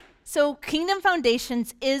So Kingdom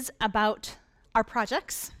Foundations is about our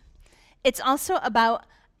projects. It's also about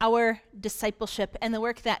our discipleship and the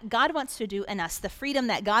work that God wants to do in us, the freedom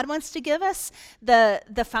that God wants to give us,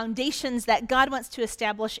 the foundations that God wants to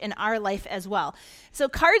establish in our life as well. So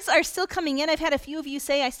cards are still coming in. I've had a few of you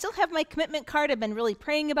say, I still have my commitment card. I've been really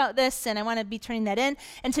praying about this, and I want to be turning that in.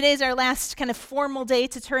 And today's our last kind of formal day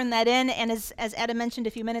to turn that in. And as Adam mentioned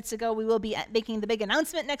a few minutes ago, we will be making the big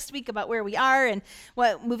announcement next week about where we are and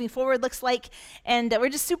what moving forward looks like. And we're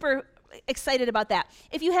just super excited about that.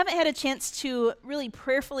 If you haven't had a chance to really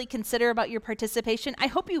prayerfully consider about your participation, I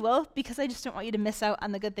hope you will, because I just don't want you to miss out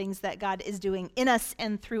on the good things that God is doing in us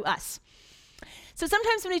and through us. So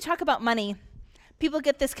sometimes when we talk about money, people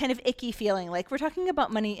get this kind of icky feeling, like we're talking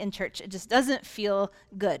about money in church. It just doesn't feel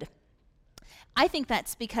good. I think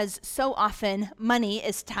that's because so often money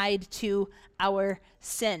is tied to our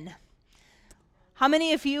sin. How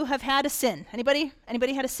many of you have had a sin? Anybody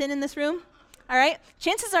had a sin in this room? All right,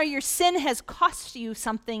 chances are your sin has cost you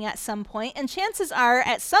something at some point, and chances are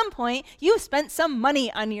at some point you spent some money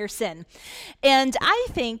on your sin. And I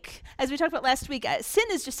think, as we talked about last week, sin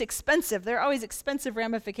is just expensive. There are always expensive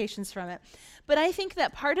ramifications from it. But I think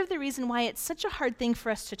that part of the reason why it's such a hard thing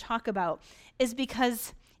for us to talk about is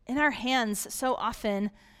because in our hands, so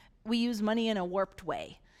often we use money in a warped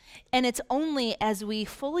way. And it's only as we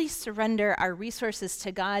fully surrender our resources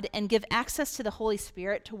to God and give access to the Holy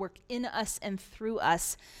Spirit to work in us and through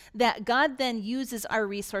us that God then uses our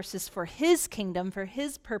resources for His kingdom, for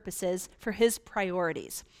His purposes, for His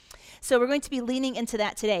priorities. So we're going to be leaning into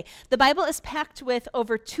that today. The Bible is packed with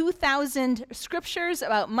over 2,000 scriptures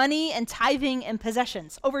about money and tithing and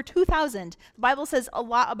possessions. Over 2,000. The Bible says a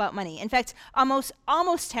lot about money. In fact,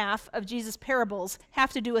 almost half of Jesus' parables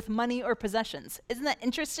have to do with money or possessions. Isn't that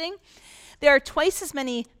interesting? There are twice as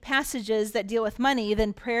many passages that deal with money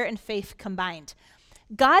than prayer and faith combined.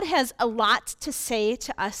 God has a lot to say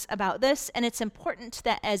to us about this, and it's important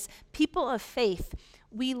that as people of faith,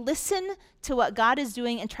 we listen to what God is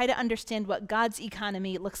doing and try to understand what God's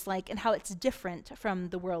economy looks like and how it's different from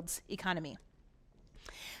the world's economy.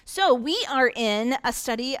 So we are in a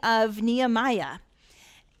study of Nehemiah.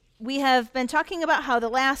 We have been talking about how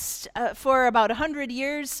for about 100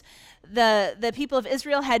 years, the people of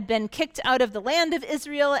Israel had been kicked out of the land of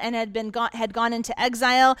Israel and had gone into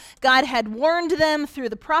exile. God had warned them through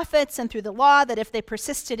the prophets and through the law that if they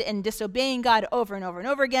persisted in disobeying God over and over and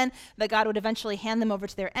over again, that God would eventually hand them over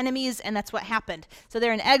to their enemies, and that's what happened. So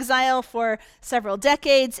they're in exile for several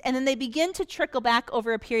decades, and then they begin to trickle back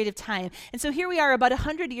over a period of time. And so here we are about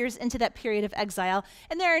 100 years into that period of exile,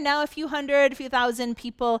 and there are now a few thousand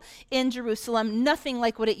people in Jerusalem, nothing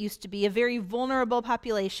like what it used to be, a very vulnerable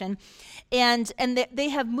population. And they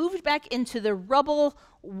have moved back into the rubble,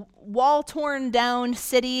 wall-torn down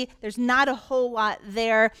city. There's not a whole lot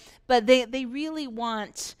there, but they really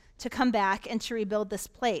want to come back and to rebuild this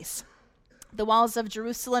place. The walls of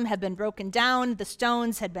Jerusalem have been broken down. The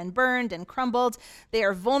stones had been burned and crumbled. They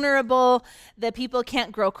are vulnerable. The people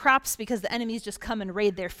can't grow crops because the enemies just come and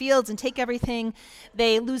raid their fields and take everything.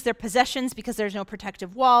 They lose their possessions because there's no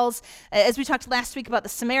protective walls. As we talked last week about the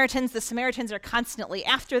Samaritans are constantly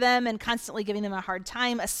after them and constantly giving them a hard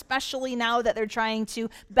time, especially now that they're trying to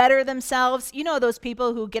better themselves. You know those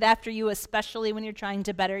people who get after you, especially when you're trying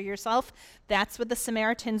to better yourself. That's what the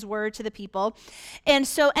Samaritans were to the people. And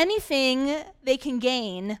so anything they can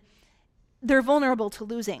gain, they're vulnerable to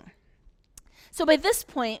losing. So by this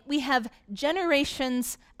point, we have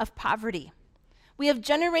generations of poverty. We have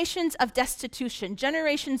generations of destitution,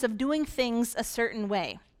 generations of doing things a certain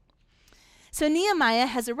way. So Nehemiah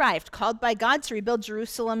has arrived, called by God to rebuild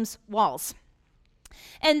Jerusalem's walls.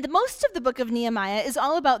 And most of the book of Nehemiah is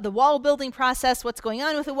all about the wall building process, what's going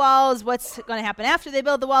on with the walls, what's going to happen after they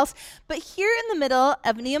build the walls. But here in the middle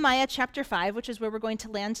of Nehemiah chapter 5, which is where we're going to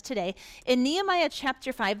land today, in Nehemiah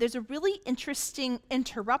chapter 5, there's a really interesting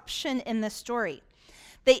interruption in the story.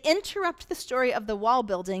 They interrupt the story of the wall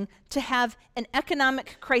building to have an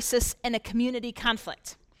economic crisis and a community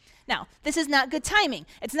conflict. Now, this is not good timing.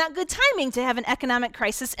 It's not good timing to have an economic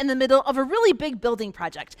crisis in the middle of a really big building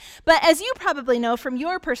project. But as you probably know from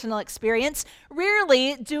your personal experience,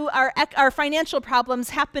 rarely do our financial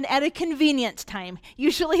problems happen at a convenient time.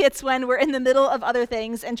 Usually it's when we're in the middle of other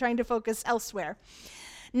things and trying to focus elsewhere.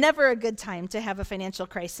 Never a good time to have a financial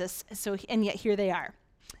crisis, and yet here they are.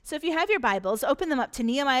 So if you have your Bibles, open them up to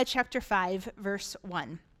Nehemiah chapter 5, verse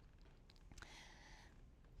 1.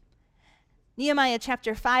 Nehemiah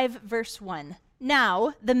chapter 5, verse 1.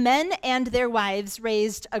 Now the men and their wives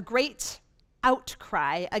raised a great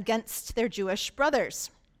outcry against their Jewish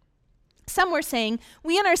brothers. Some were saying,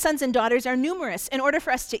 we and our sons and daughters are numerous. In order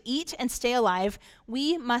for us to eat and stay alive,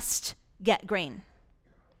 we must get grain.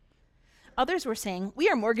 Others were saying, we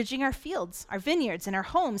are mortgaging our fields, our vineyards, and our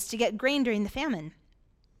homes to get grain during the famine.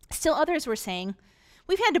 Still others were saying,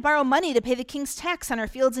 we've had to borrow money to pay the king's tax on our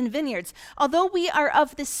fields and vineyards. Although we are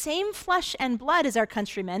of the same flesh and blood as our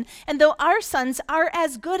countrymen, and though our sons are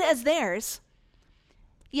as good as theirs,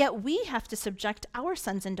 yet we have to subject our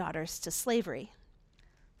sons and daughters to slavery.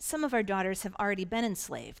 Some of our daughters have already been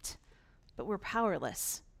enslaved, but we're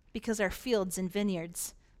powerless because our fields and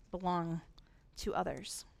vineyards belong to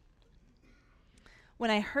others. When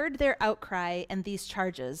I heard their outcry and these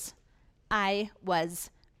charges, I was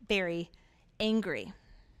very angry.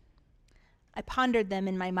 I pondered them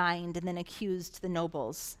in my mind and then accused the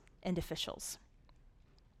nobles and officials.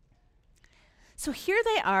 So here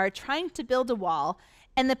they are trying to build a wall,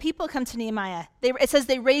 and the people come to Nehemiah. It says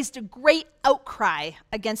they raised a great outcry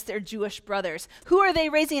against their Jewish brothers. Who are they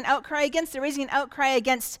raising an outcry against? They're raising an outcry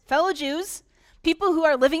against fellow Jews, people who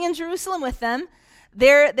are living in Jerusalem with them.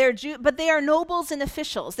 But they are nobles and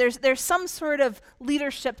officials. There's some sort of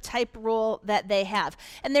leadership type role that they have.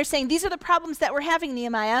 And they're saying, these are the problems that we're having,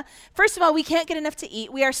 Nehemiah. First of all, we can't get enough to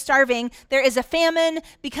eat. We are starving. There is a famine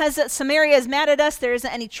because Samaria is mad at us. There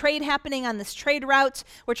isn't any trade happening on this trade route.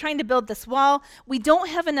 We're trying to build this wall. We don't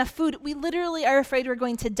have enough food. We literally are afraid we're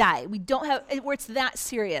going to die. It's that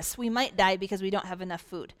serious. We might die because we don't have enough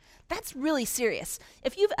food. That's really serious.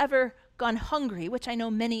 If you've ever gone hungry, which I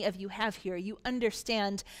know many of you have here, you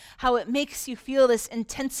understand how it makes you feel this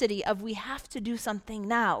intensity of we have to do something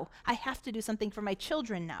now. I have to do something for my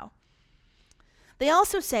children now. They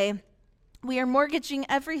also say we are mortgaging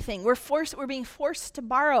everything. We're being forced to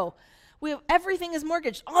borrow. Everything is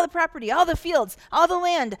mortgaged. All the property, all the fields, all the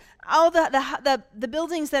land, all the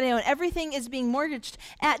buildings that I own, everything is being mortgaged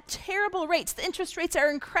at terrible rates. The interest rates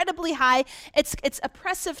are incredibly high. It's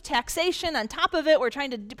oppressive taxation. On top of it, we're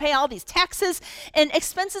trying to pay all these taxes, and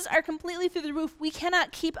expenses are completely through the roof. We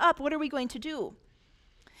cannot keep up. What are we going to do?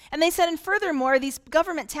 And they said, and furthermore, these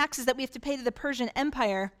government taxes that we have to pay to the Persian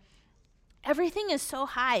Empire, everything is so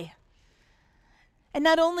high. And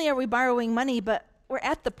not only are we borrowing money, but we're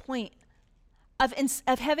at the point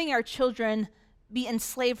of having our children be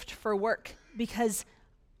enslaved for work because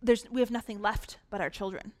we have nothing left but our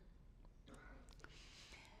children.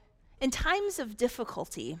 In times of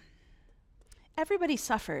difficulty, everybody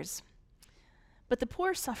suffers, but the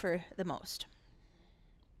poor suffer the most.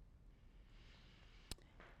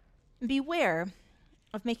 Beware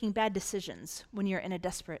of making bad decisions when you're in a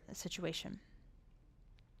desperate situation.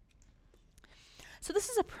 So this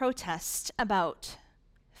is a protest about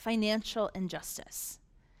financial injustice.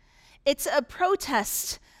 It's a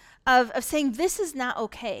protest of saying this is not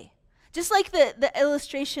okay. Just like the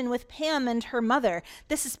illustration with Pam and her mother.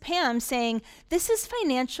 This is Pam saying, this is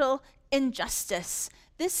financial injustice.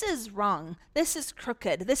 This is wrong. This is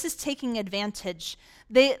crooked. This is taking advantage.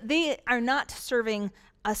 They are not serving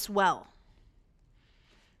us well.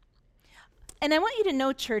 And I want you to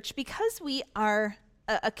know, church, because we are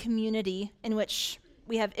a community in which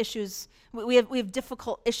we have issues, we have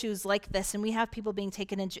difficult issues like this, and we have people being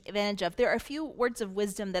taken advantage of. There are a few words of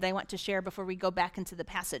wisdom that I want to share before we go back into the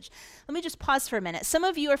passage. Let me just pause for a minute. Some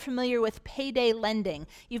of you are familiar with payday lending.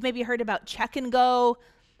 You've maybe heard about Check and Go.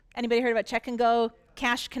 Anybody heard about Check and Go?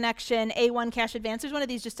 Cash Connection, A1 Cash Advance. There's one of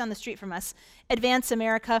these just down the street from us. Advance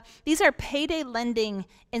America. These are payday lending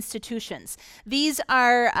institutions. These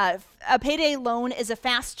are, a payday loan is a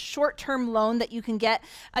fast, short-term loan that you can get.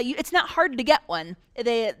 It's not hard to get one.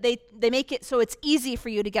 They make it so it's easy for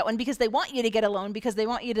you to get one because they want you to get a loan because they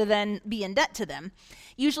want you to then be in debt to them.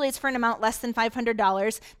 Usually it's for an amount less than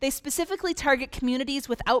 $500. They specifically target communities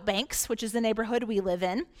without banks, which is the neighborhood we live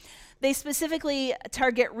in. They specifically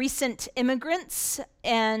target recent immigrants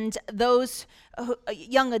and those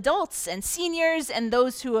young adults and seniors and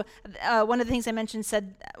those who, one of the things I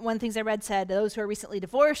read said, those who are recently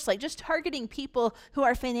divorced, like just targeting people who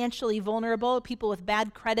are financially vulnerable, people with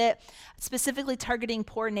bad credit, specifically targeting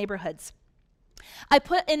poor neighborhoods. I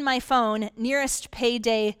put in my phone nearest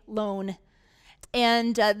payday loan,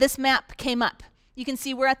 and this map came up. You can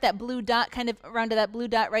see we're at that blue dot, kind of around to that blue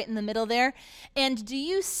dot right in the middle there. And do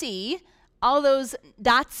you see all those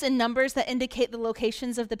dots and numbers that indicate the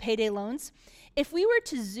locations of the payday loans? If we were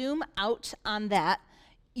to zoom out on that,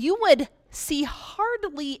 you would see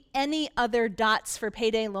hardly any other dots for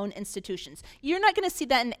payday loan institutions. You're not going to see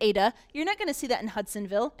that in Ada. You're not going to see that in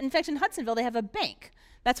Hudsonville. In fact, in Hudsonville, they have a bank.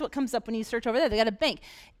 That's what comes up when you search over there. They got a bank.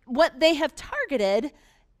 What they have targeted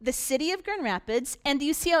the city of Grand Rapids, and do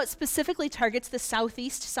you see how it specifically targets the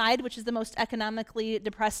southeast side, which is the most economically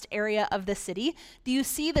depressed area of the city? Do you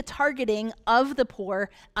see the targeting of the poor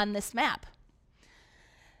on this map?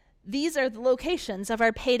 These are the locations of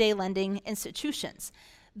our payday lending institutions.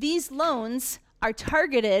 These loans are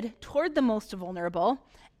targeted toward the most vulnerable,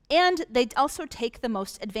 and they also take the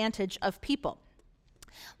most advantage of people.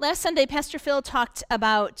 Last Sunday, Pastor Phil talked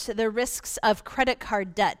about the risks of credit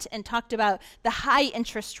card debt and talked about the high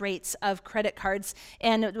interest rates of credit cards,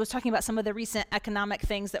 and was talking about some of the recent economic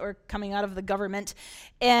things that were coming out of the government.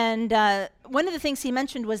 And one of the things he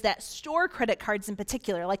mentioned was that store credit cards in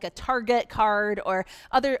particular, like a Target card or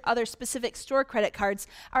other specific store credit cards,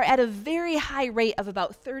 are at a very high rate of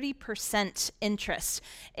about 30% interest.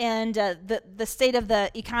 And the state of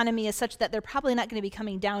the economy is such that they're probably not going to be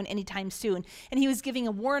coming down anytime soon. And he was giving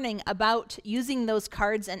a warning about using those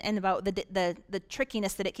cards and about the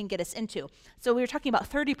trickiness that it can get us into. So we were talking about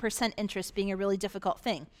 30% interest being a really difficult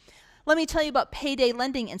thing. Let me tell you about payday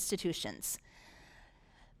lending institutions.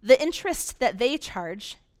 The interest that they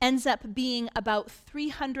charge ends up being about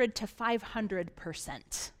 300 to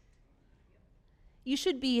 500%. You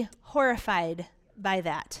should be horrified by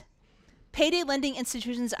that. Payday lending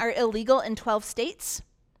institutions are illegal in 12 states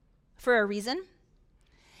for a reason.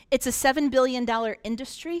 It's a $7 billion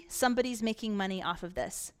industry. Somebody's making money off of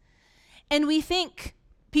this. And we think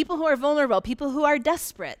people who are vulnerable, people who are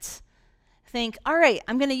desperate, think, all right,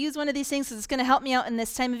 I'm going to use one of these things because it's going to help me out in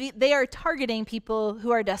this time of year. They are targeting people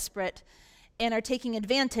who are desperate and are taking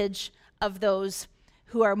advantage of those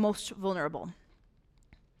who are most vulnerable.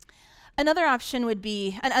 Another option would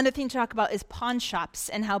be, another thing to talk about is pawn shops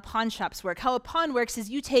and how pawn shops work. How a pawn works is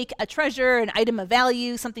you take a treasure, an item of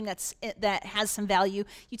value, something that has some value.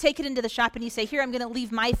 You take it into the shop and you say, here, I'm going to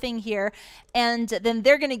leave my thing here. And then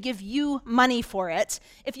they're going to give you money for it.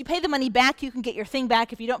 If you pay the money back, you can get your thing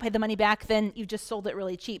back. If you don't pay the money back, then you've just sold it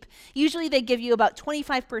really cheap. Usually they give you about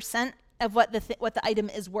 25% of what the item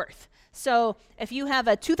is worth. So if you have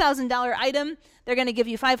a $2,000 item, they're going to give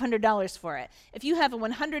you $500 for it. If you have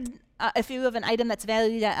an item that's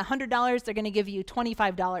valued at $100, they're going to give you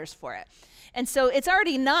 $25 for it. And so it's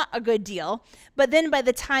already not a good deal. But then by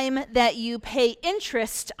the time that you pay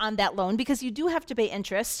interest on that loan, because you do have to pay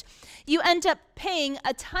interest, you end up paying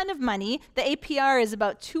a ton of money. The APR is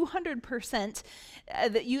about 200%.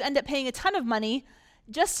 You end up paying a ton of money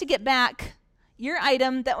just to get back your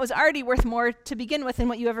item that was already worth more to begin with than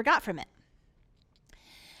what you ever got from it.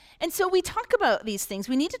 And so we talk about these things.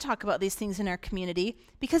 We need to talk about these things in our community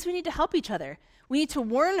because we need to help each other. We need to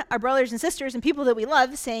warn our brothers and sisters and people that we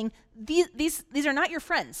love, saying, these are not your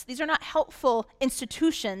friends. These are not helpful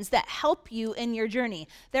institutions that help you in your journey.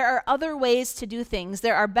 There are other ways to do things.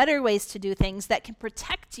 There are better ways to do things that can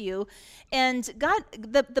protect you. And God,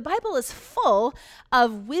 the Bible is full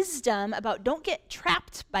of wisdom about don't get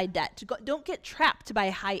trapped by debt. Don't get trapped by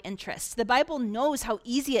high interest. The Bible knows how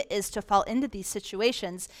easy it is to fall into these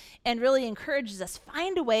situations and really encourages us,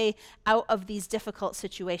 find a way out of these difficult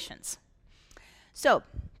situations. So,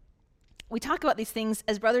 we talk about these things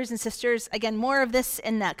as brothers and sisters. Again, more of this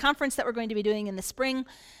in that conference that we're going to be doing in the spring.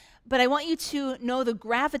 But I want you to know the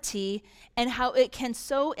gravity and how it can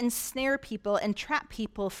so ensnare people and trap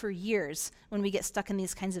people for years when we get stuck in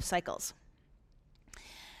these kinds of cycles.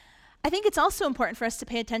 I think it's also important for us to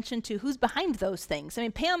pay attention to who's behind those things. I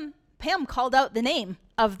mean, Pam called out the name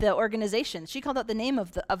of the organization. She called out the name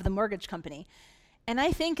of the mortgage company. And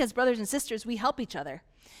I think as brothers and sisters, we help each other.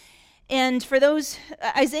 And for those,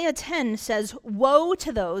 Isaiah 10 says, woe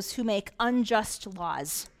to those who make unjust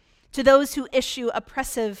laws, to those who issue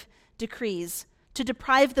oppressive decrees, to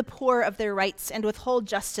deprive the poor of their rights and withhold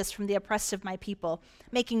justice from the oppressed of my people,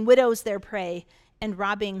 making widows their prey and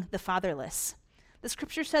robbing the fatherless. The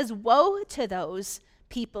scripture says, woe to those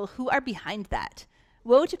people who are behind that.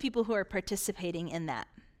 Woe to people who are participating in that.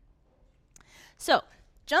 So,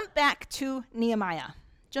 jumping back to Nehemiah.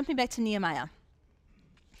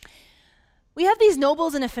 We have these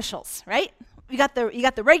nobles and officials, right? You got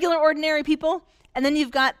the regular ordinary people, and then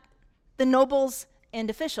you've got the nobles and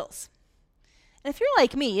officials. And if you're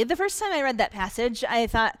like me, the first time I read that passage, I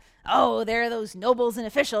thought, oh, there are those nobles and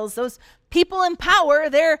officials, those people in power,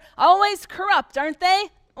 they're always corrupt, aren't they?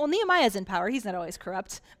 Well, Nehemiah's in power. He's not always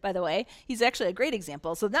corrupt, by the way. He's actually a great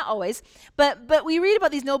example, so not always. But we read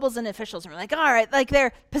about these nobles and officials, and we're like, all right, like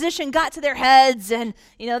their position got to their heads, and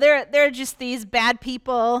they're just these bad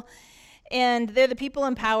people, and they're the people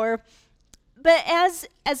in power. But as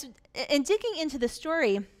in digging into the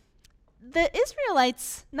story, the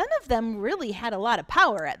Israelites, none of them really had a lot of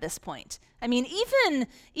power at this point. I mean, even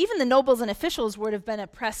the nobles and officials would have been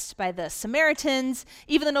oppressed by the Samaritans.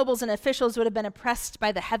 Even the nobles and officials would have been oppressed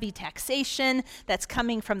by the heavy taxation that's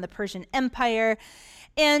coming from the Persian Empire.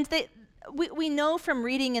 And we know from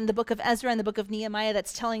reading in the book of Ezra and the book of Nehemiah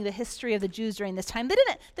that's telling the history of the Jews during this time,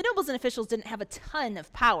 the nobles and officials didn't have a ton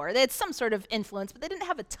of power. They had some sort of influence, but they didn't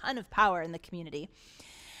have a ton of power in the community.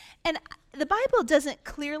 And the Bible doesn't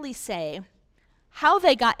clearly say how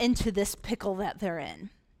they got into this pickle that they're in.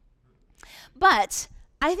 But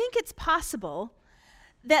I think it's possible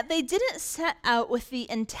that they didn't set out with the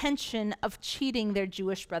intention of cheating their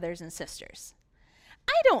Jewish brothers and sisters.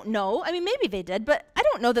 I don't know. I mean, maybe they did, but I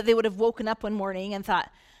don't know that they would have woken up one morning and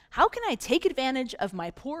thought, how can I take advantage of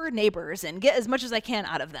my poor neighbors and get as much as I can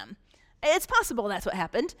out of them? It's possible that's what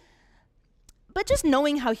happened. But just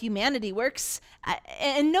knowing how humanity works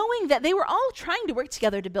and knowing that they were all trying to work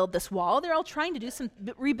together to build this wall, they're all trying to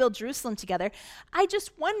rebuild Jerusalem together, I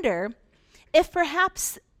just wonder if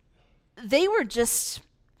perhaps they were just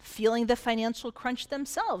feeling the financial crunch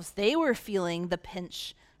themselves. They were feeling the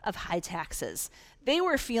pinch of high taxes. They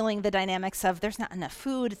were feeling the dynamics of there's not enough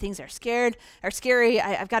food, things are scary.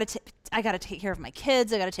 I've got to take care of my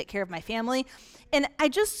kids. I got to take care of my family, and I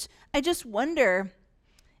just wonder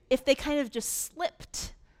if they kind of just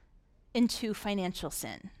slipped into financial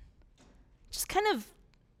sin, just kind of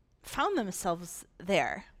found themselves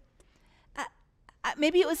there.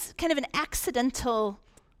 Maybe it was kind of an accidental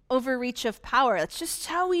overreach of power. It's just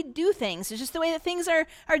how we do things. It's just the way that things are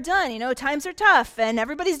done. You know, times are tough and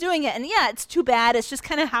everybody's doing it. And yeah, it's too bad. It's just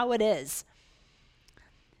kind of how it is.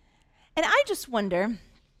 And I just wonder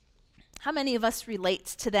how many of us relate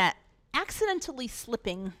to that accidentally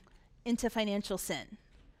slipping into financial sin.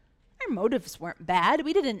 Our motives weren't bad.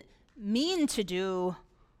 We didn't mean to do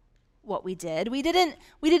what we did. We didn't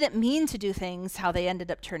mean to do things how they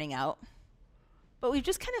ended up turning out. But we've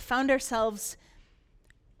just kind of found ourselves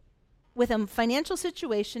with a financial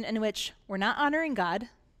situation in which we're not honoring God.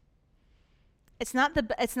 It's not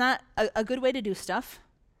a good way to do stuff.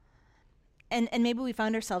 And maybe we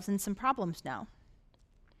found ourselves in some problems now.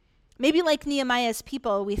 Maybe like Nehemiah's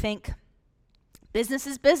people, we think, business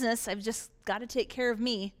is business. I've just got to take care of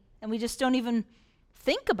me. And we just don't even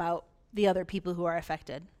think about the other people who are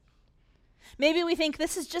affected. Maybe we think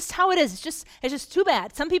this is just how it is. It's just too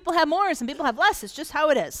bad. Some people have more, some people have less. It's just how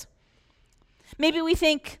it is. Maybe we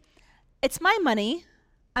think it's my money.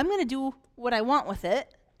 I'm going to do what I want with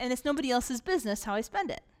it, and it's nobody else's business how I spend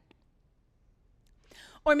it.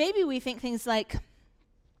 Or maybe we think things like,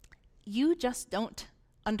 you just don't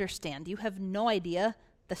understand. You have no idea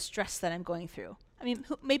the stress that I'm going through. I mean,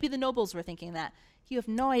 maybe the nobles were thinking that. You have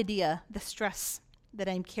no idea the stress that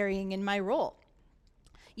I'm carrying in my role.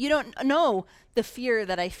 You don't know the fear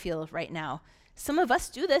that I feel right now. Some of us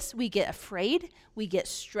do this. We get afraid, we get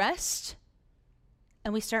stressed,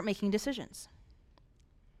 and we start making decisions.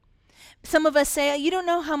 Some of us say, you don't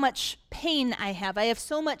know how much pain I have. I have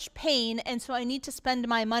so much pain, and so I need to spend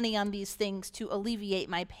my money on these things to alleviate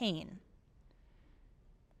my pain.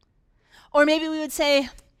 Or maybe we would say,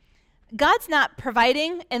 God's not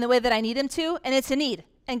providing in the way that I need him to, and it's a need.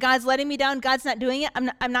 And God's letting me down. God's not doing it.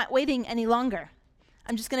 I'm not waiting any longer.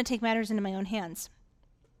 I'm just going to take matters into my own hands.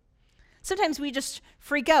 Sometimes we just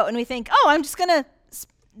freak out and we think, I'm just going to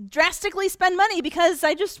drastically spend money because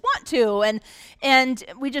I just want to. And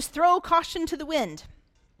we just throw caution to the wind.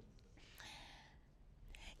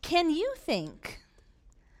 Can you think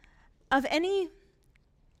of any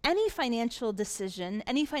financial decision,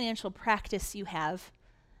 any financial practice you have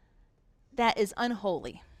that is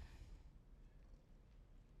unholy?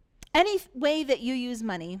 Any way that you use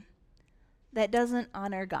money that doesn't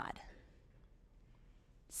honor God?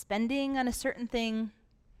 Spending on a certain thing,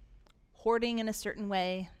 hoarding in a certain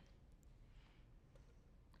way,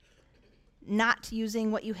 not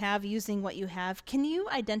using what you have, using what you have. Can you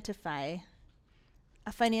identify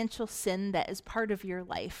a financial sin that is part of your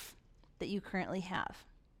life that you currently have?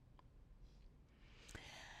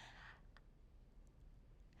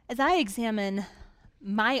 As I examine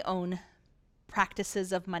my own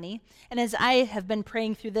practices of money, and as I have been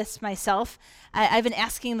praying through this myself, I've been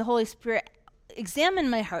asking the Holy Spirit, examine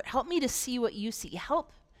my heart. Help me to see what you see.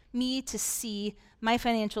 Help me to see my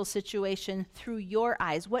financial situation through your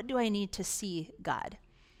eyes. What do I need to see, God?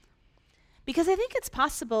 Because I think it's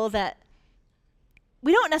possible that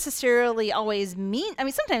we don't necessarily always mean,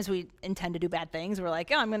 sometimes we intend to do bad things. We're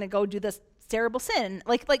like, I'm going to go do this terrible sin.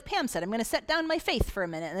 Like Pam said, I'm going to set down my faith for a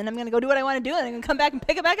minute, and then I'm going to go do what I want to do, and I'm going to come back and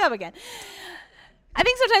pick it back up again. I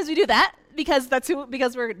think sometimes we do that because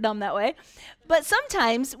we're dumb that way. But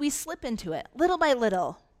sometimes we slip into it little by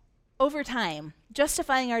little, over time,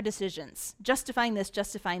 justifying our decisions, justifying this,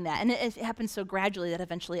 justifying that. And it happens so gradually that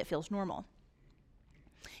eventually it feels normal.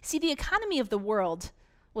 See, the economy of the world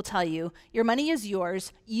will tell you, your money is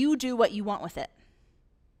yours, you do what you want with it.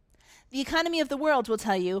 The economy of the world will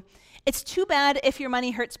tell you, it's too bad if your money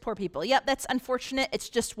hurts poor people. Yep, that's unfortunate, it's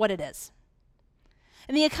just what it is.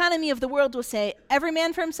 And the economy of the world will say, every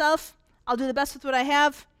man for himself, I'll do the best with what I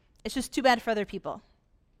have, it's just too bad for other people.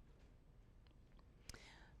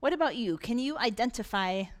 What about you? Can you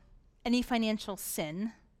identify any financial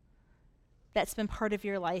sin that's been part of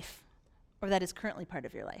your life or that is currently part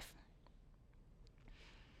of your life?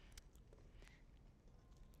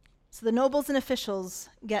 So the nobles and officials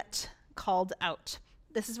get called out.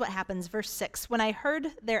 This is what happens, verse 6. When I heard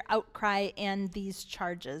their outcry and these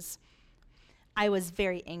charges, I was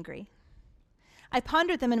very angry. I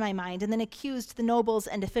pondered them in my mind and then accused the nobles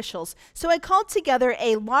and officials. So I called together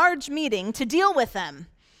a large meeting to deal with them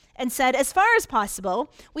and said, as far as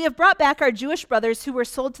possible, we have brought back our Jewish brothers who were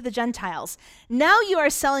sold to the Gentiles. Now you are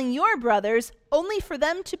selling your brothers only for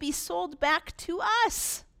them to be sold back to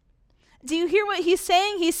us. Do you hear what he's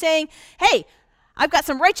saying? He's saying, hey, I've got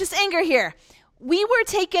some righteous anger here. We were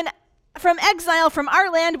taken from exile from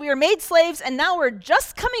our land, we were made slaves, and now we're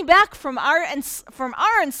just coming back from our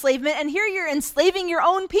enslavement, and here you're enslaving your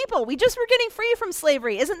own people. We just were getting free from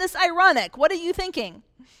slavery. Isn't this ironic? What are you thinking?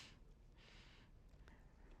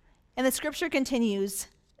 And the scripture continues,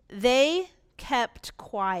 they kept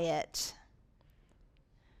quiet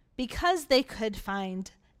because they could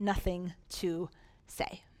find nothing to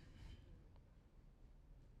say.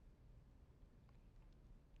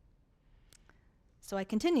 So I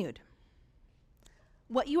continued.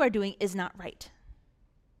 What you are doing is not right.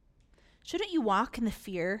 Shouldn't you walk in the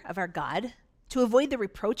fear of our God to avoid the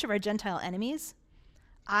reproach of our Gentile enemies?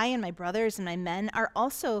 I and my brothers and my men are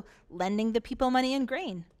also lending the people money and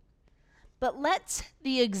grain. But let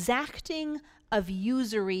the exacting of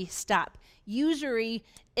usury stop. Usury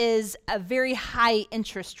is a very high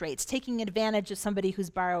interest rates, taking advantage of somebody who's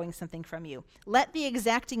borrowing something from you. Let the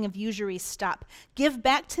exacting of usury stop. Give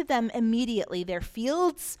back to them immediately their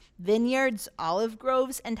fields, vineyards, olive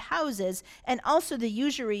groves, and houses, and also the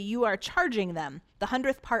usury you are charging them, the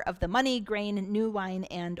 100th part of the money, grain, new wine,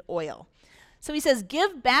 and oil. So he says,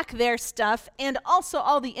 give back their stuff and also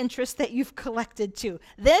all the interest that you've collected too.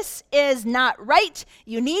 This is not right.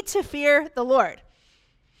 You need to fear the Lord.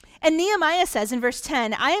 And Nehemiah says in verse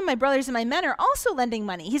 10, I and my brothers and my men are also lending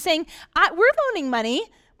money. He's saying, we're loaning money.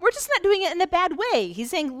 We're just not doing it in a bad way.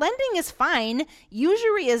 He's saying lending is fine.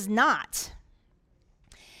 Usury is not.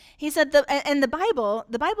 He said, the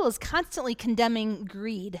Bible is constantly condemning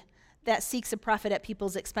greed that seeks a profit at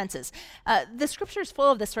people's expenses. The scripture is full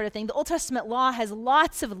of this sort of thing. The Old Testament law has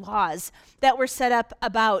lots of laws that were set up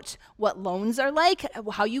about what loans are like,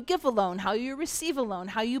 how you give a loan, how you receive a loan,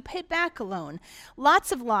 how you pay back a loan.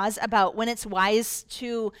 Lots of laws about when it's wise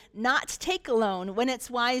to not take a loan, when it's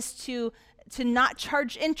wise to not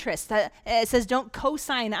charge interest. It says don't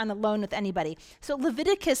co-sign on a loan with anybody. So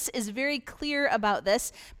Leviticus is very clear about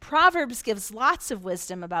this. Proverbs gives lots of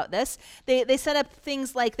wisdom about this. They set up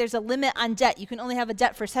things like there's a limit on debt. You can only have a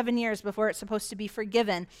debt for 7 years before it's supposed to be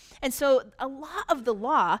forgiven. And so a lot of the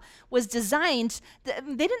law was designed,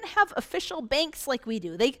 they didn't have official banks like we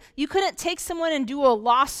do. You couldn't take someone and do a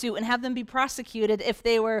lawsuit and have them be prosecuted if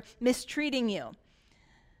they were mistreating you.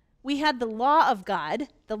 We had the law of God.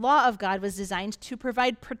 The law of God was designed to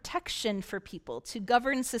provide protection for people, to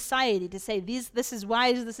govern society, to say, this is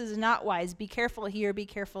wise, this is not wise, be careful here, be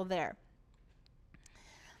careful there.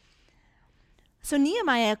 So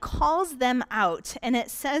Nehemiah calls them out, and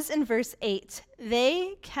it says in verse 8,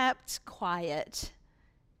 they kept quiet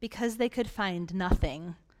because they could find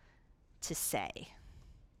nothing to say.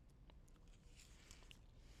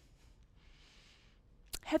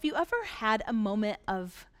 Have you ever had a moment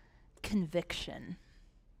of conviction?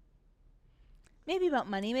 Maybe about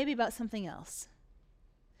money, maybe about something else.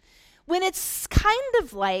 When it's kind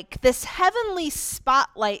of like this heavenly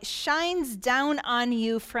spotlight shines down on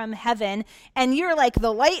you from heaven, and you're like,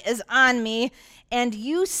 the light is on me, and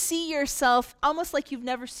you see yourself almost like you've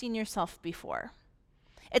never seen yourself before.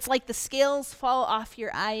 It's like the scales fall off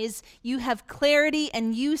your eyes, you have clarity,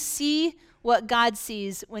 and you see what God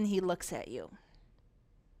sees when he looks at you.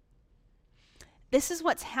 This is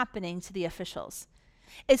what's happening to the officials.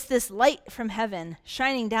 It's this light from heaven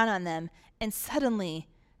shining down on them, and suddenly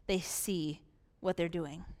they see what they're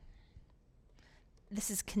doing.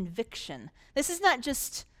 This is conviction. This is not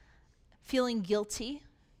just feeling guilty.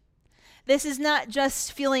 This is not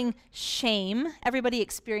just feeling shame. Everybody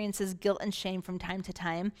experiences guilt and shame from time to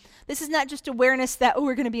time. This is not just awareness that,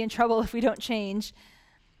 we're going to be in trouble if we don't change.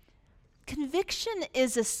 Conviction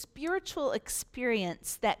is a spiritual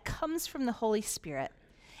experience that comes from the Holy Spirit,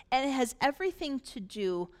 and it has everything to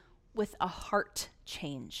do with a heart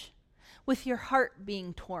change, with your heart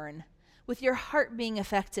being torn, with your heart being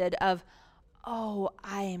affected of, oh,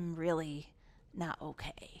 I'm really not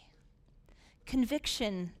okay.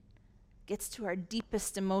 Conviction gets to our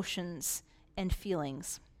deepest emotions and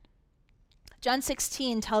feelings. John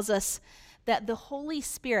 16 tells us that the Holy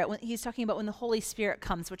Spirit, when he's talking about when the Holy Spirit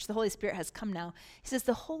comes, which the Holy Spirit has come now, he says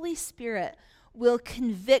the Holy Spirit will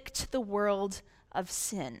convict the world of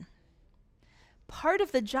sin. Part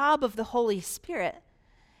of the job of the Holy Spirit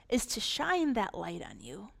is to shine that light on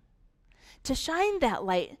you, to shine that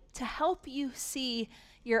light to help you see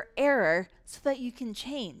your error so that you can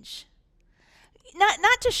change.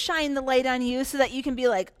 Not to shine the light on you so that you can be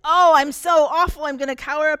like, oh, I'm so awful, I'm going to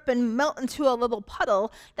cower up and melt into a little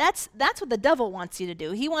puddle. That's what the devil wants you to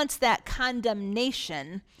do. He wants that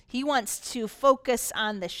condemnation. He wants to focus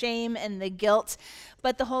on the shame and the guilt.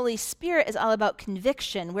 But the Holy Spirit is all about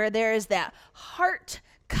conviction, where there is that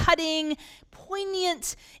heart-cutting,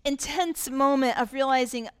 poignant, intense moment of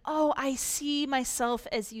realizing, oh, I see myself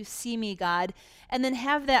as you see me, God. And then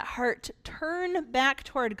have that heart turn back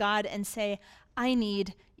toward God and say, I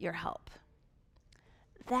need your help.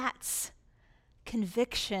 That's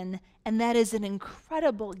conviction, and that is an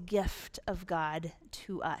incredible gift of God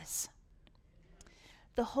to us.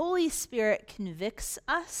 The Holy Spirit convicts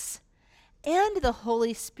us, and the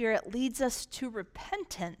Holy Spirit leads us to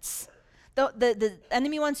repentance. The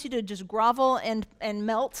enemy wants you to just grovel and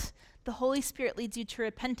melt. The Holy Spirit leads you to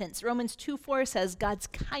repentance. Romans 2:4 says God's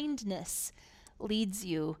kindness leads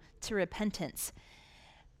you to repentance.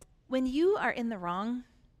 When you are in the wrong,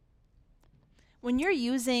 when you're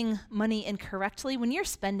using money incorrectly, when you're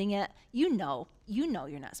spending it, you know you're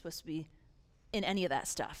not supposed to be in any of that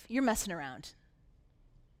stuff. You're messing around.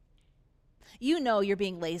 You know you're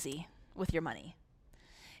being lazy with your money.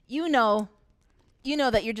 You know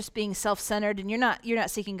that you're just being self-centered and you're not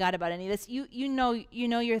seeking God about any of this. You know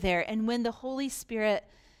you're there. And when the Holy Spirit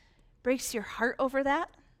breaks your heart over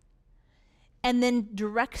that, and then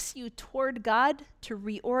directs you toward God to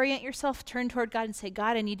reorient yourself, turn toward God and say,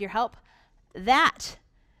 God, I need your help. That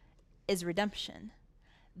is redemption.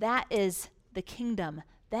 That is the kingdom.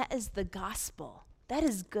 That is the gospel. That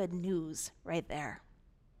is good news right there.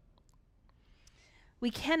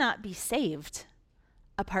 We cannot be saved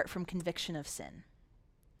apart from conviction of sin.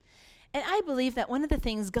 And I believe that one of the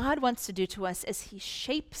things God wants to do to us is he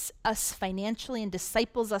shapes us financially and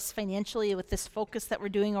disciples us financially with this focus that we're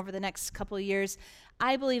doing over the next couple of years.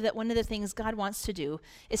 I believe that one of the things God wants to do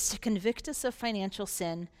is to convict us of financial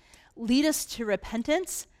sin, lead us to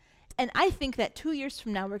repentance, and I think that 2 years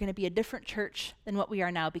from now we're going to be a different church than what we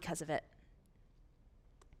are now because of it.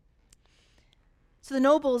 So the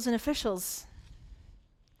nobles and officials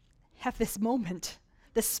have this moment,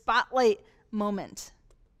 this spotlight moment.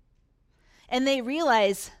 And they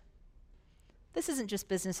realize this isn't just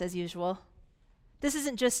business as usual. This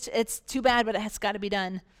isn't just, it's too bad, but it's got to be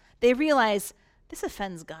done. They realize this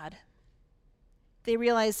offends God. They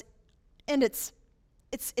realize, and it's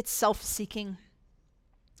self-seeking,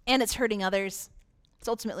 and it's hurting others. It's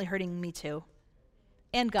ultimately hurting me too.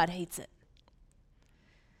 And God hates it.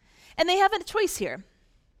 And they have a choice here.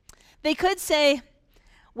 They could say,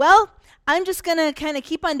 well, I'm just going to kind of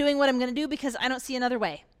keep on doing what I'm going to do because I don't see another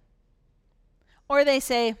way. Or they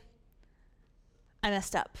say, I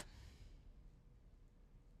messed up.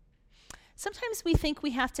 Sometimes we think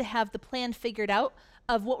we have to have the plan figured out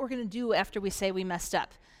of what we're going to do after we say we messed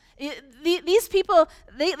up. These people,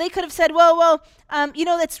 they could have said, well,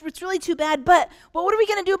 it's really too bad, but what are we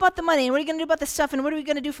going to do about the money? And what are we going to do about the stuff? And what are we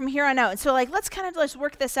going to do from here on out? And so let's kind of just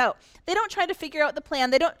work this out. They don't try to figure out the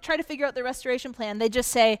plan. They don't try to figure out the restoration plan. They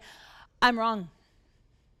just say, I'm wrong.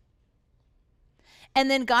 And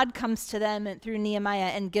then God comes to them through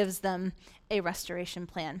Nehemiah and gives them a restoration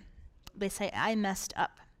plan. They say, I messed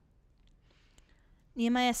up.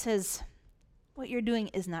 Nehemiah says, what you're doing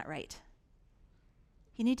is not right.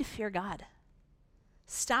 You need to fear God.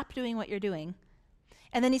 Stop doing what you're doing.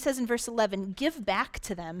 And then he says in verse 11, give back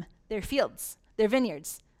to them their fields, their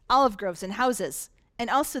vineyards, olive groves, and houses, and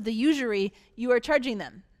also the usury you are charging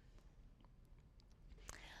them.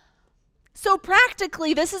 So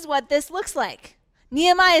practically, this is what this looks like.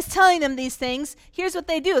 Nehemiah is telling them these things. Here's what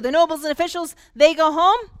they do. The nobles and officials, they go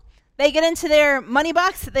home. They get into their money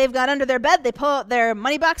box that they've got under their bed. They pull out their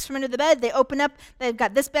money box from under the bed. They open up. They've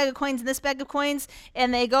got this bag of coins and this bag of coins.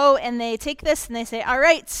 And they go and they take this and they say, all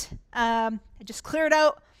right, I just cleared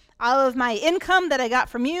out all of my income that I got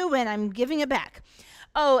from you and I'm giving it back.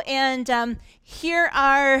 Oh, and here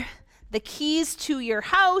are the keys to your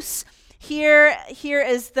house. Here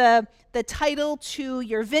is the title to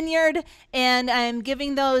your vineyard, and I'm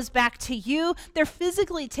giving those back to you. They're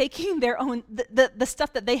physically taking their own, the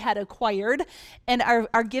stuff that they had acquired and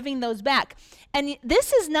are giving those back. And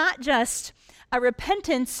this is not just a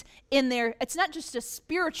repentance it's not just a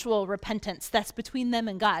spiritual repentance that's between them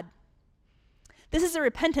and God. This is a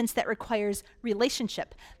repentance that requires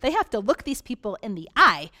relationship. They have to look these people in the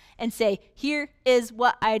eye and say, here is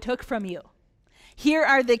what I took from you. Here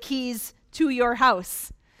are the keys to your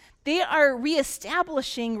house. They are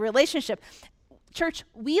reestablishing relationship. Church,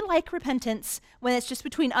 we like repentance when it's just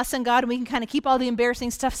between us and God and we can kind of keep all the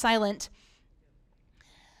embarrassing stuff silent.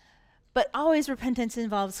 But always repentance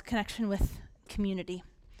involves connection with community.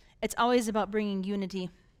 It's always about bringing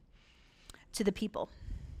unity to the people.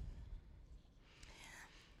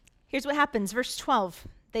 Here's what happens. Verse 12,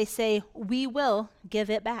 they say, we will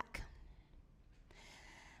give it back.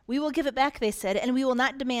 We will give it back, they said, and we will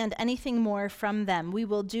not demand anything more from them. We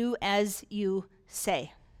will do as you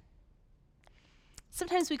say.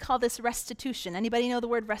 Sometimes we call this restitution. Anybody know the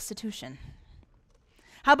word restitution?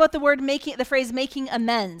 How about the phrase making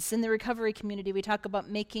amends? In the recovery community, we talk about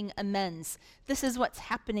making amends. This is what's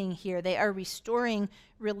happening here. They are restoring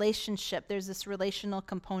relationship. There's this relational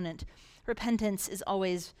component. Repentance is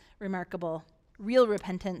always remarkable. Real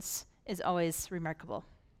repentance is always remarkable.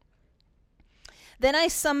 Then I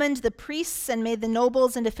summoned the priests and made the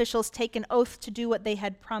nobles and officials take an oath to do what they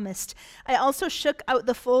had promised. I also shook out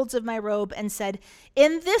the folds of my robe and said,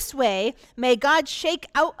 in this way may God shake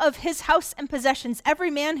out of his house and possessions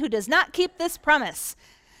every man who does not keep this promise.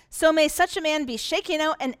 So may such a man be shaken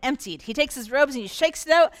out and emptied. He takes his robes and he shakes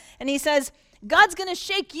it out and he says, God's going to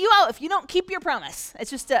shake you out if you don't keep your promise.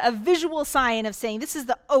 It's just a visual sign of saying this is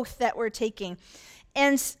the oath that we're taking.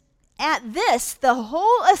 And at this, the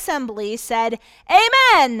whole assembly said,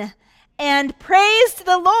 Amen, and praised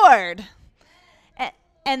the Lord.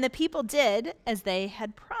 And the people did as they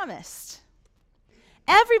had promised.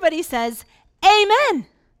 Everybody says, Amen.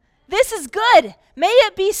 This is good. May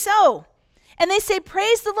it be so. And they say,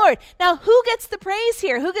 praise the Lord. Now, who gets the praise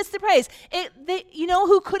here? Who gets the praise? You know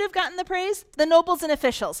who could have gotten the praise? The nobles and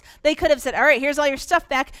officials. They could have said, all right, here's all your stuff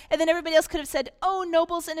back. And then everybody else could have said, oh,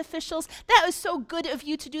 nobles and officials, that was so good of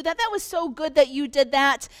you to do that. That was so good that you did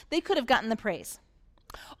that. They could have gotten the praise.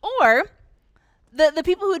 Or the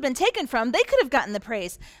people who had been taken from, they could have gotten the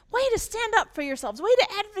praise. Way to stand up for yourselves. Way to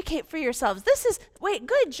advocate for yourselves.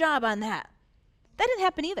 Good job on that. That didn't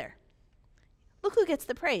happen either. Look who gets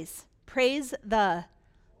the praise. Praise the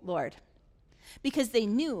Lord. Because they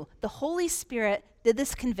knew the Holy Spirit did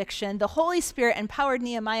this conviction. The Holy Spirit empowered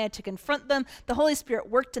Nehemiah to confront them. The Holy Spirit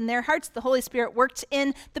worked in their hearts. The Holy Spirit worked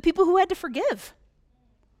in the people who had to forgive.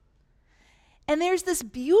 And there's this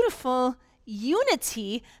beautiful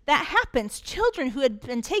unity that happens. Children who had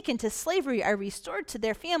been taken to slavery are restored to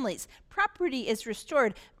their families. Property is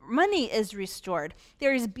restored. Money is restored.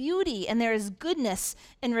 There is beauty and there is goodness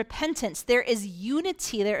in repentance. There is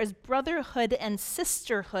unity. There is brotherhood and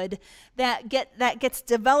sisterhood that gets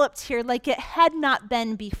developed here like it had not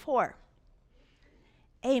been before.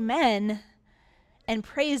 Amen and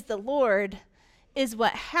praise the Lord is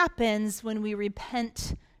what happens when we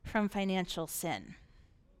repent from financial sin.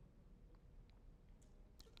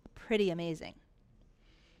 Pretty amazing.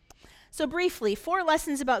 So briefly, 4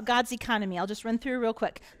 lessons about God's economy. I'll just run through real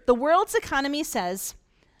quick. The world's economy says,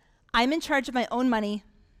 I'm in charge of my own money.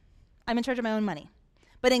 I'm in charge of my own money.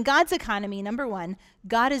 But in God's economy, number 1,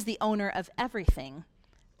 God is the owner of everything.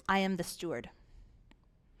 I am the steward.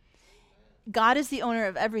 God is the owner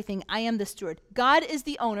of everything. I am the steward. God is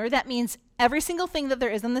the owner. That means every single thing that there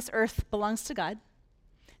is on this earth belongs to God.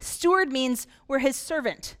 Steward means we're his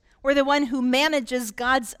servant. We're the one who manages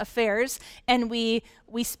God's affairs, and we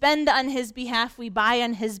spend on his behalf, we buy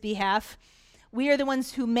on his behalf. We are the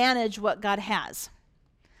ones who manage what God has.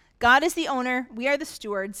 God is the owner, we are the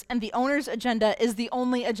stewards, and the owner's agenda is the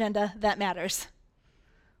only agenda that matters.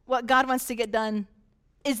 What God wants to get done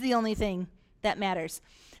is the only thing that matters.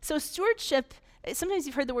 So stewardship, sometimes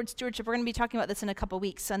you've heard the word stewardship. We're going to be talking about this in a couple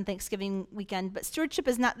weeks on Thanksgiving weekend. But stewardship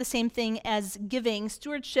is not the same thing as giving.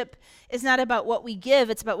 Stewardship is not about what we give.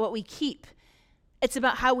 It's about what we keep. It's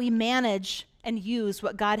about how we manage and use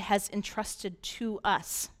what God has entrusted to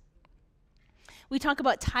us. We talk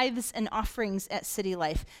about tithes and offerings at City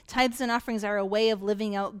Life. Tithes and offerings are a way of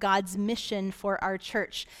living out God's mission for our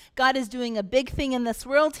church. God is doing a big thing in this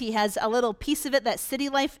world. He has a little piece of it that City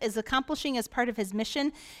Life is accomplishing as part of his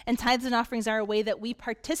mission, and tithes and offerings are a way that we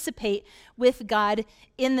participate with God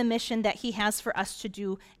in the mission that he has for us to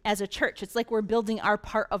do as a church. It's like we're building our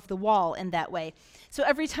part of the wall in that way. So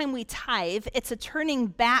every time we tithe, it's a turning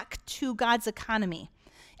back to God's economy.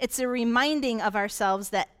 It's a reminding of ourselves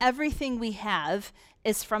that everything we have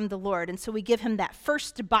is from the Lord. And so we give him that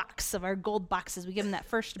first box of our gold boxes. We give him that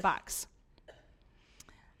first box.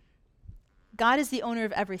 God is the owner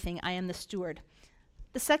of everything. I am the steward.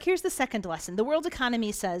 Here's the second lesson. The world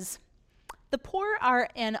economy says, the poor are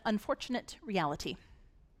an unfortunate reality.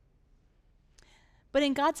 But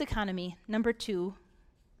in God's economy, number 2,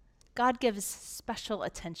 God gives special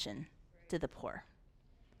attention to the poor.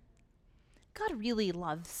 God really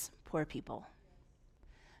loves poor people.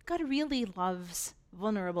 God really loves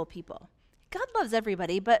vulnerable people. God loves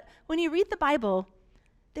everybody, but when you read the Bible,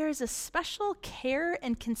 there is a special care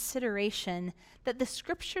and consideration that the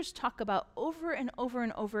scriptures talk about over and over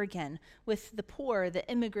and over again with the poor, the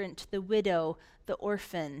immigrant, the widow, the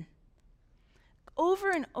orphan.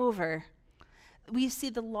 Over and over, we see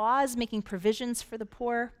the laws making provisions for the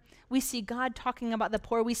poor. We see God talking about the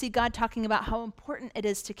poor. We see God talking about how important it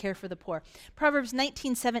is to care for the poor. Proverbs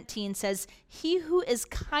 19:17 says, "He who is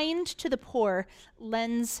kind to the poor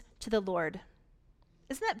lends to the Lord."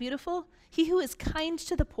 Isn't that beautiful? He who is kind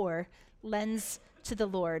to the poor lends to the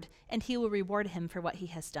Lord, and he will reward him for what he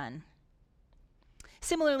has done.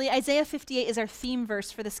 Similarly, Isaiah 58 is our theme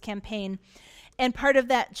verse for this campaign. And part of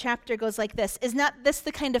that chapter goes like this: "Is not this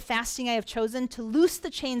the kind of fasting I have chosen, to loose the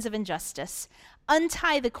chains of injustice,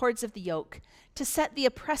 untie the cords of the yoke, to set the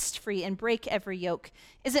oppressed free and break every yoke?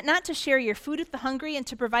 Is it not to share your food with the hungry and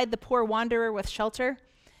to provide the poor wanderer with shelter?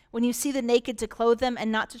 When you see the naked, to clothe them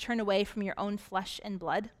and not to turn away from your own flesh and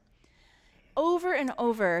blood?" Over and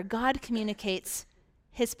over, God communicates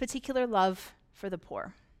his particular love for the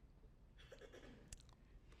poor.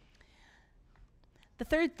 The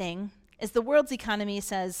third thing is the world's economy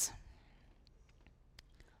says,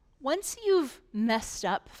 once you've messed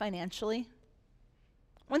up financially,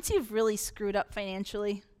 once you've really screwed up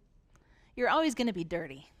financially, you're always going to be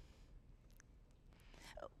dirty.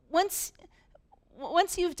 Once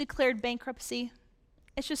you've declared bankruptcy,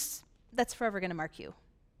 that's forever going to mark you.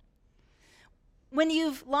 When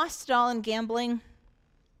you've lost it all in gambling,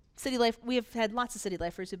 city life, we have had lots of city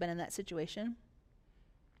lifers who've been in that situation.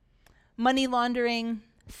 Money laundering,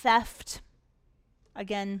 theft,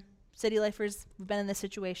 again, city lifers have been in this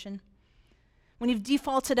situation. When you've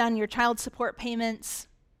defaulted on your child support payments,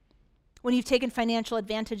 when you've taken financial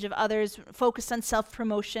advantage of others, focused on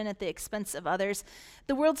self-promotion at the expense of others,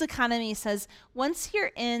 the world's economy says, once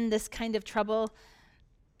you're in this kind of trouble,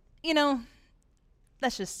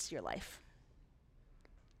 that's just your life.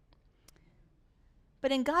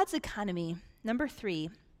 But in God's economy, number 3,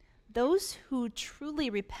 those who truly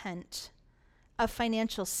repent of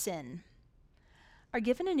financial sin are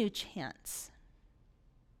given a new chance.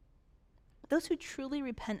 Those who truly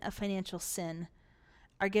repent of financial sin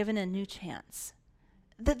are given a new chance.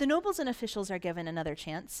 The nobles and officials are given another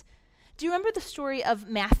chance. Do you remember the story of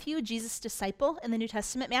Matthew, Jesus' disciple in the New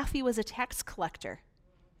Testament? Matthew was a tax collector.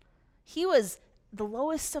 He was the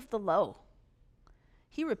lowest of the low.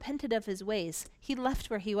 He repented of his ways. He left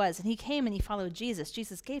where he was, and he came and he followed Jesus.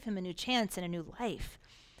 Jesus gave him a new chance and a new life.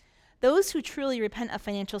 Those who truly repent of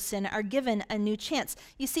financial sin are given a new chance.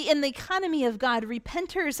 You see, in the economy of God,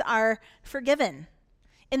 repenters are forgiven.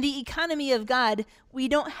 In the economy of God, we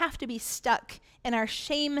don't have to be stuck in our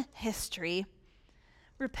shame history.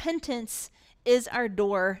 Repentance is our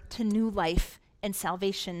door to new life and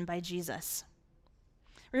salvation by Jesus.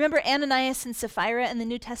 Remember Ananias and Sapphira in the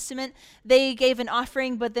New Testament? They gave an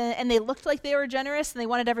offering, and they looked like they were generous, and they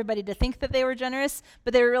wanted everybody to think that they were generous,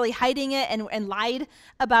 but they were really hiding it and lied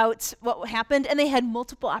about what happened, and they had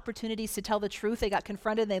multiple opportunities to tell the truth. They got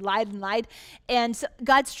confronted, and they lied, and so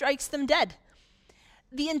God strikes them dead.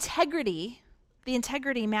 The integrity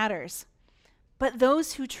matters. But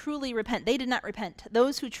those who truly repent, they did not repent.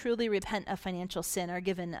 Those who truly repent of financial sin are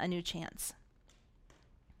given a new chance.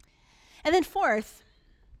 And then fourth,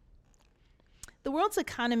 the world's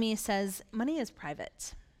economy says money is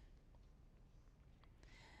private.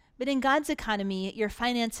 But in God's economy, your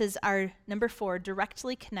finances are, number 4,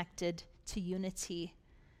 directly connected to unity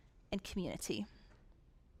and community.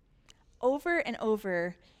 Over and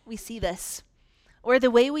over, we see this, where the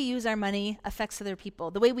way we use our money affects other people.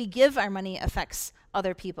 The way we give our money affects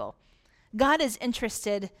other people. God is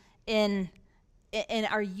interested in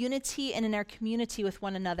our unity and in our community with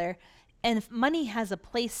one another. And money has a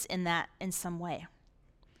place in that in some way.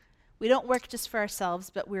 We don't work just for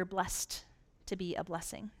ourselves, but we're blessed to be a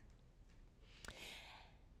blessing.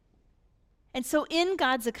 And so in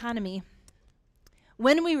God's economy,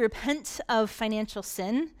 when we repent of financial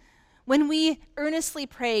sin, when we earnestly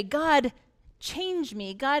pray, God, change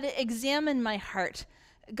me, God, examine my heart,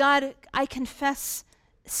 God, I confess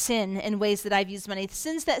sin in ways that I've used money,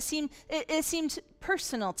 sins that seemed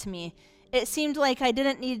personal to me. It seemed like I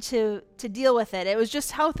didn't need to deal with it. It was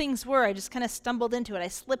just how things were. I just kind of stumbled into it. I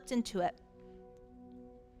slipped into it.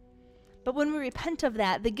 But when we repent of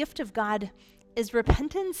that, the gift of God is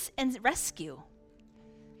repentance and rescue.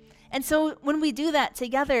 And so when we do that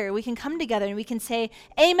together, we can come together and we can say,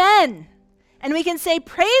 Amen. And we can say,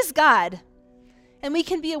 praise God. And we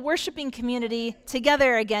can be a worshiping community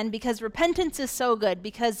together again because repentance is so good,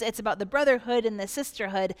 because it's about the brotherhood and the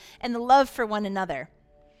sisterhood and the love for one another.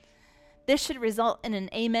 This should result in an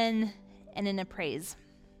amen and in a praise.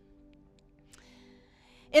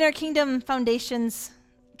 In our Kingdom Foundations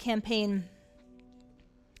campaign,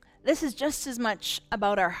 this is just as much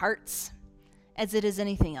about our hearts as it is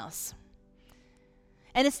anything else.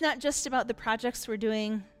 And it's not just about the projects we're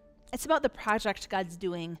doing, it's about the project God's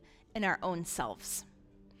doing in our own selves.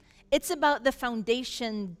 It's about the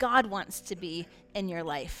foundation God wants to be in your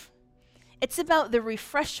life. It's about the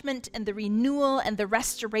refreshment and the renewal and the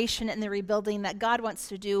restoration and the rebuilding that God wants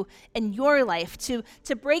to do in your life, to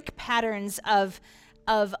break patterns of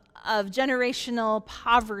generational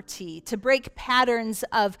poverty, to break patterns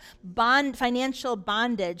of financial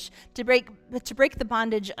bondage, to break the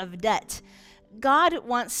bondage of debt. God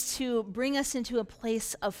wants to bring us into a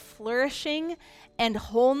place of flourishing and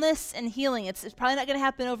wholeness and healing. It's probably not going to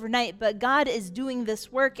happen overnight, but God is doing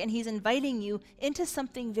this work and he's inviting you into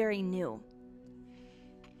something very new.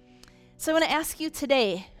 So I want to ask you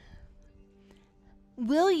today,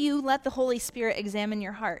 will you let the Holy Spirit examine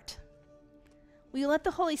your heart? Will you let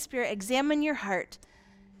the Holy Spirit examine your heart?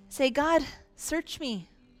 Say, God, search me.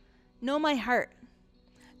 Know my heart.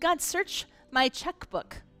 God, search my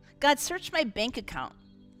checkbook. God, search my bank account.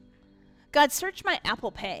 God, search my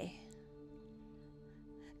Apple Pay.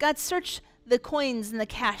 God, search the coins and the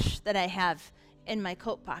cash that I have in my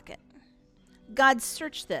coat pocket. God,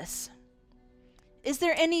 search this. Is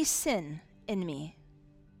there any sin in me?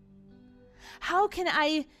 How can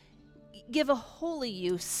I give a holy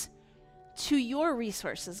use to your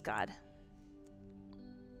resources, God?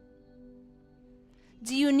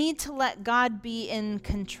 Do you need to let God be in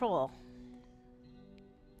control?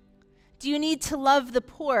 Do you need to love the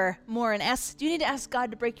poor more and do you need to ask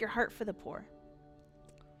God to break your heart for the poor?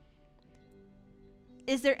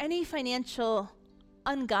 Is there any financial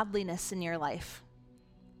ungodliness in your life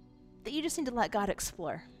that you just need to let God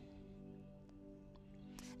explore?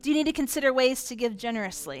 Do you need to consider ways to give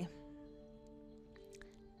generously?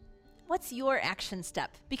 What's your action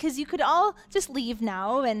step? Because you could all just leave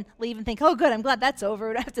now and leave and think, oh, good, I'm glad that's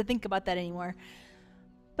over. I don't have to think about that anymore.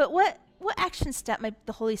 But what action step might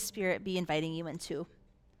the Holy Spirit be inviting you into?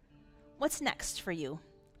 What's next for you?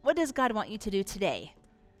 What does God want you to do today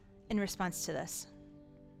in response to this?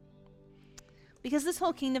 Because this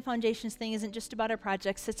whole Kingdom Foundations thing isn't just about our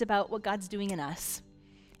projects, it's about what God's doing in us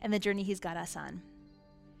and the journey he's got us on.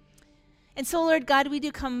 And so, Lord God, we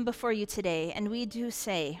do come before you today, and we do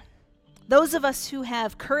say, those of us who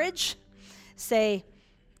have courage, say,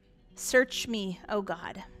 search me, O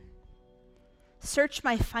God. Search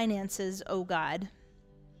my finances, O God,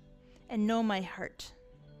 and know my heart.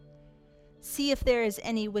 See if there is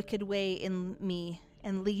any wicked way in me,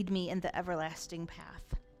 and lead me in the everlasting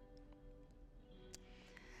path.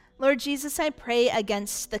 Lord Jesus, I pray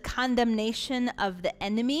against the condemnation of the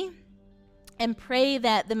enemy and pray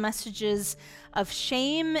that the messages of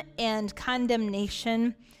shame and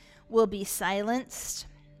condemnation will be silenced,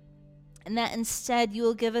 and that instead you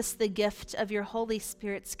will give us the gift of your Holy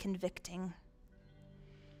Spirit's convicting,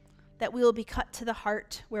 that we will be cut to the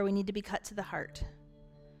heart where we need to be cut to the heart,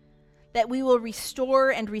 that we will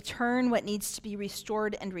restore and return what needs to be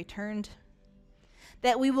restored and returned,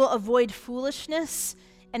 that we will avoid foolishness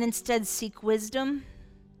and instead seek wisdom.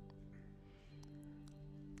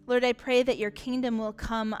 Lord, I pray that your kingdom will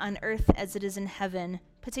come on earth as it is in heaven,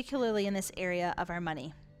 particularly in this area of our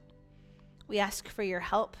money. We ask for your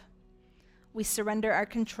help. We surrender our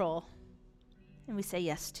control, and we say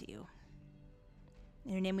yes to you.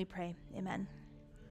 In your name we pray. Amen.